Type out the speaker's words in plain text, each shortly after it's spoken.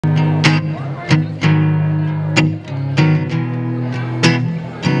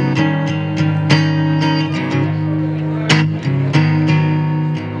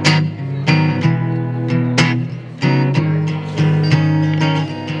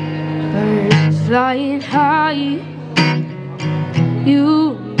flying high.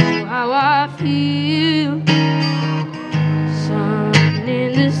 You know how I feel. Sun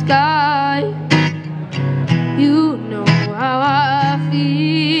in the sky. You know how I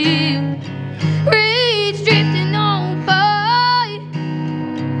feel. Reeds drifting on by.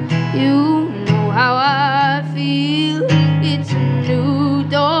 You know how I feel. It's a new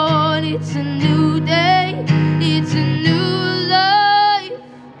dawn, it's a new day, it's a new life,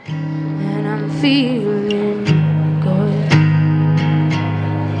 and I'm feeling good.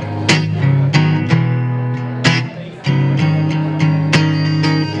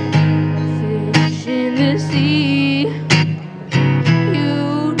 Fish in the sea,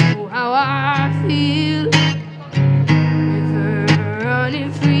 you know how I feel. River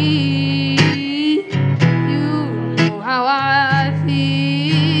running free, you know how I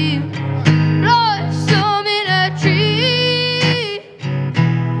feel. Blossom in a tree,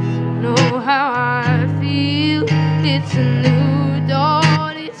 you know how I feel. It's a new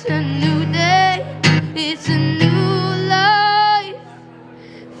dawn, it's a new day, it's a new life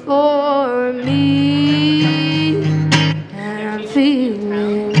for me, and I'm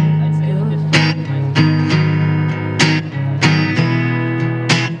feeling good.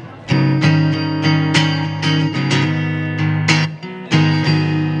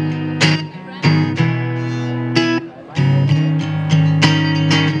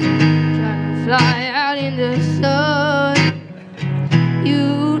 Dragonfly out in the sun, you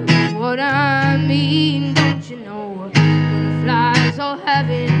know what I mean, don't you know? Butterflies all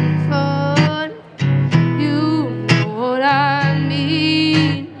having fun, you know what I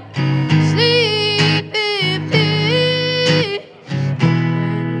mean. Sleep in peace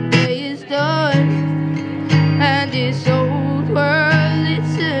when the day is done, and this old world,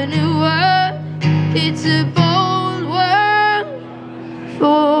 it's a new world, it's a bold world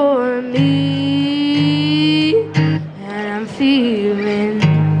for me, and I'm feeling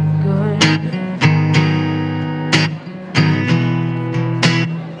good.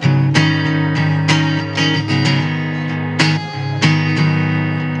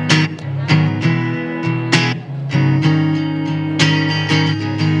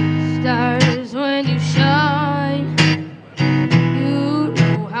 Stars when you shine, you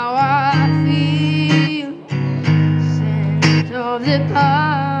know how I feel. Scent of the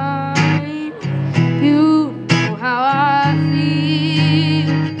pine, you know how I feel.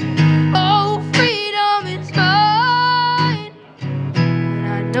 Oh, freedom, it's mine, and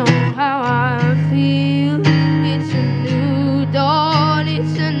I know how I feel. It's a new dawn,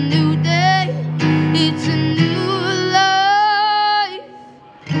 it's a new day, it's a new life,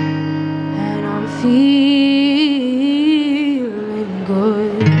 and I'm feeling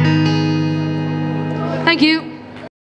good. Thank you.